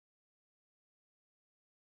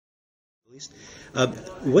Least.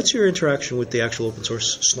 What's your interaction with the actual open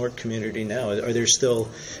source Snort community now? Is it still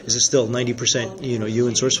 90% you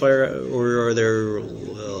and SourceFIRE, or are there a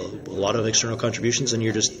lot of external contributions and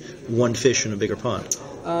you're just one fish in a bigger pond?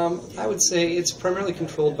 I would say it's primarily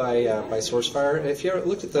controlled by SourceFIRE. If you ever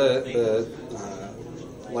looked at the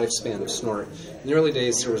lifespan of Snort, in the early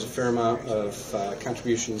days there was a fair amount of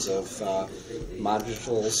contributions of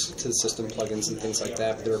modules to the system, plugins and things like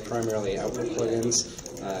that, but they were primarily output plugins,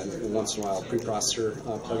 and once in a while preprocessor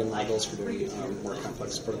plugin modules for doing more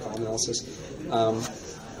complex protocol analysis.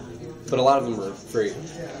 But a lot of them were very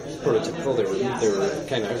prototypical. They were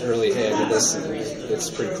kind of early, hey, I did this, and it's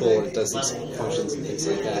pretty cool, and it does these functions and things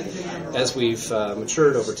like that. As we've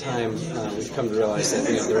matured over time, we've come to realize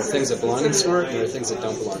that there are things that belong in Snort, and there are things that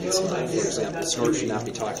don't belong in Snort. For example, Snort should not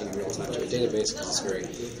be talking in real time to a database because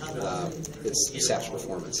it saps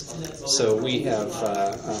performance. So we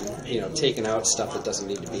have taken out stuff that doesn't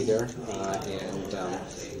need to be there,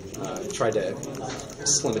 and tried to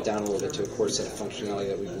slim it down a little bit to a core set of functionality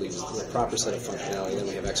that we believe is the proper set of functionality. Then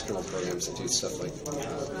we have external programs that do stuff like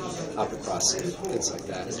output processing, things like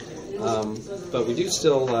that. But we do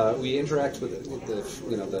still we interact with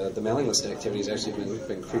the mailing list activities. Actually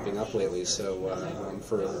been creeping up lately. So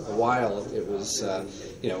for a while it was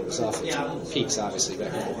it was off its peaks, obviously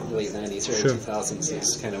back in the late 90s, early 2000s.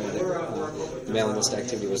 Is kind of when the mailing list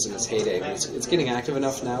activity was in its heyday. But it's getting active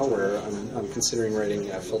enough now where I'm considering writing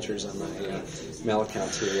filters on my mail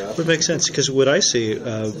account to. It makes sense, because what I see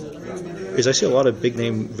is I see a lot of big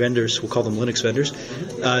name vendors, we'll call them Linux vendors,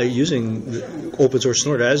 using open source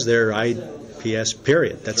Snort as their IPS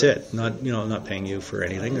period. That's it. Not paying you for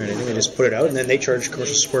anything or anything. They just put it out and then they charge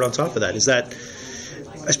commercial support on top of that.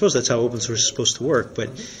 I suppose that's how open source is supposed to work, but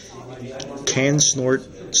can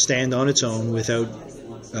Snort stand on its own without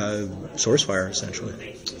SourceFIRE,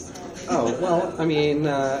 essentially? Oh, well, I mean,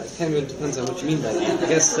 it kind of depends on what you mean by that. I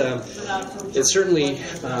guess it certainly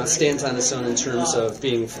stands on its own in terms of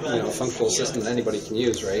being a functional system that anybody can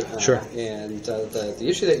use, right? Sure. And the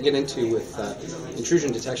issue that you get into with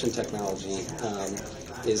intrusion detection technology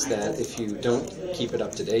is that if you don't keep it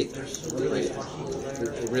up to date, right,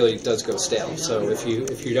 it really does go stale. So if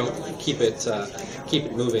you don't keep it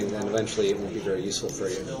moving, then eventually it won't be very useful for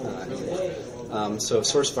you anymore. So if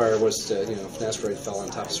SourceFIRE was to, if an asteroid fell on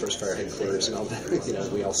top of SourceFIRE headquarters and all that,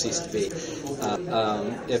 we all cease to be.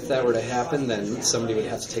 If that were to happen, then somebody would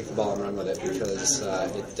have to take the ball and run with it, because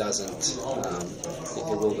it doesn't, it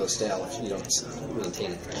will go stale if you don't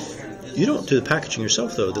maintain it. You don't do the packaging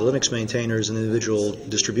yourself, though. The Linux maintainers and individual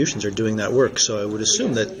distributions are doing that work, so I would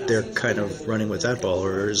assume that they're kind of running with that ball,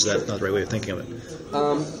 or is that not the right way of thinking of it?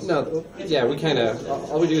 No, yeah, we kind of,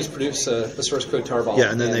 all we do is produce a source code tarball.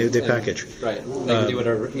 Yeah, and then they package. Right. They can do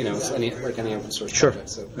whatever, like any open source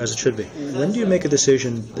project. Sure, as it should be. When do you make a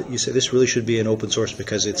decision that you say this really should be an open source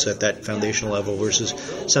because it's at that foundational level versus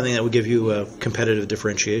something that would give you a competitive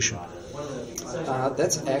differentiation?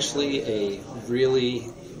 That's actually a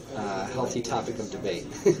really healthy topic of debate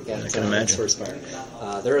at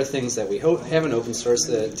SourceFIRE. There are things that we have in open source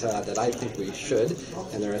that I think we should,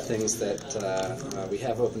 and there are things that we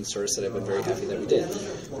have open source that I've been very happy that we did.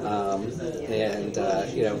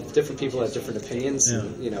 Different people have different opinions. Yeah.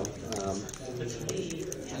 And,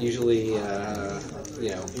 usually,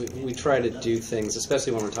 we try to do things,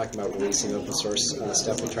 especially when we're talking about releasing open source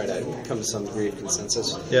stuff. We try to come to some degree of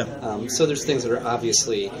consensus. Yeah. So there's things that are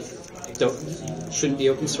obviously shouldn't be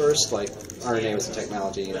open source, like RNA was a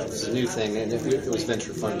technology, it was a new thing, and it was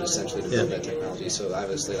venture funded essentially to build that technology, so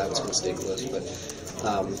obviously that was going to stay close. But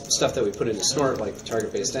stuff that we put into Snort, like the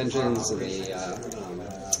target-based engines and the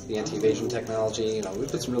anti-evasion technology, we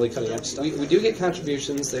put some really cutting-edge stuff. We do get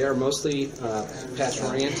contributions. They are mostly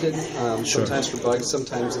patch-oriented, sometimes for bugs,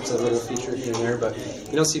 sometimes it's a little feature here and there, but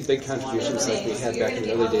we don't see big contributions like we had back in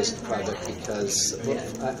the early days of the project because,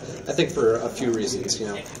 I think for a few reasons,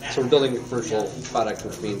 So we're building a commercial product,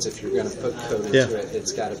 which means if you're going to put code into it,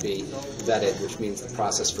 it's got to be vetted, which means the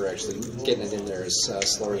process for actually getting it in there is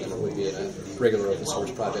slower than it would be in a regular open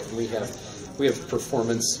source project. And we have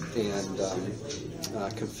performance and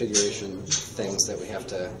configuration things that we have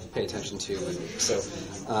to pay attention to, and so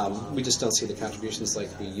we just don't see the contributions like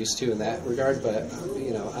we used to in that regard. But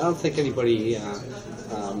I don't think anybody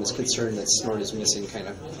is concerned that Snort is missing kind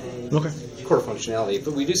of core functionality.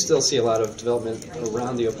 But we do still see a lot of development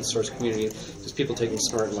around the open source community, just people taking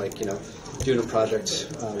Snort and doing a project,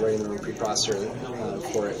 writing their own preprocessor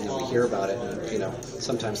for it, and then we hear about it, and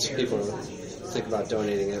sometimes people are think about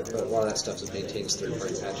donating it, but a lot of that stuff is maintained as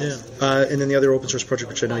third-party patches. Yeah. And then the other open source project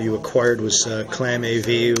which I know you acquired was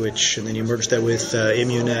ClamAV, and then you merged that with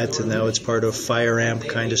Immunet, and now it's part of FireAmp,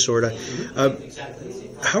 kind of, sort of.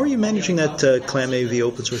 How are you managing that ClamAV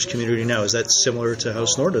open source community now? Is that similar to how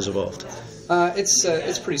Snort has evolved?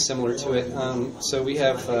 It's pretty similar to it. So we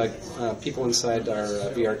have people inside our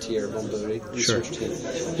VRT, our vulnerability research team,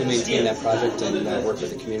 who maintain that project and work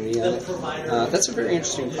with the community on it. That's a very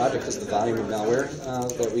interesting project because of the volume of malware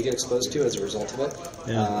that we get exposed to as a result of it.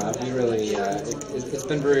 Yeah. We really, it's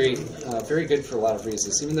been very good for a lot of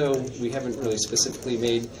reasons. Even though we haven't really specifically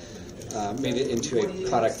made it into a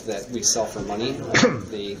product that we sell for money.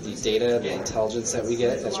 The data, the intelligence that we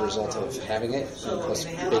get as a result of having it, and plus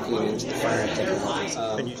baking it into the FireAmp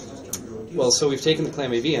technologies. Well, so we've taken the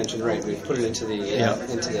ClamAV engine, right? We've put it into the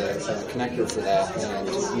connector for that,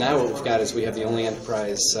 and now what we've got is we have the only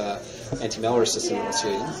enterprise anti-malware system that lets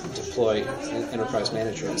you deploy an enterprise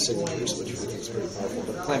management signatures, which we think is pretty powerful.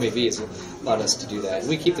 But ClamAV has allowed us to do that. And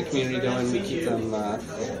we keep the community going. We keep them,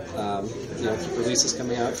 keep releases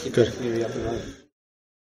coming out, keep the community up and running.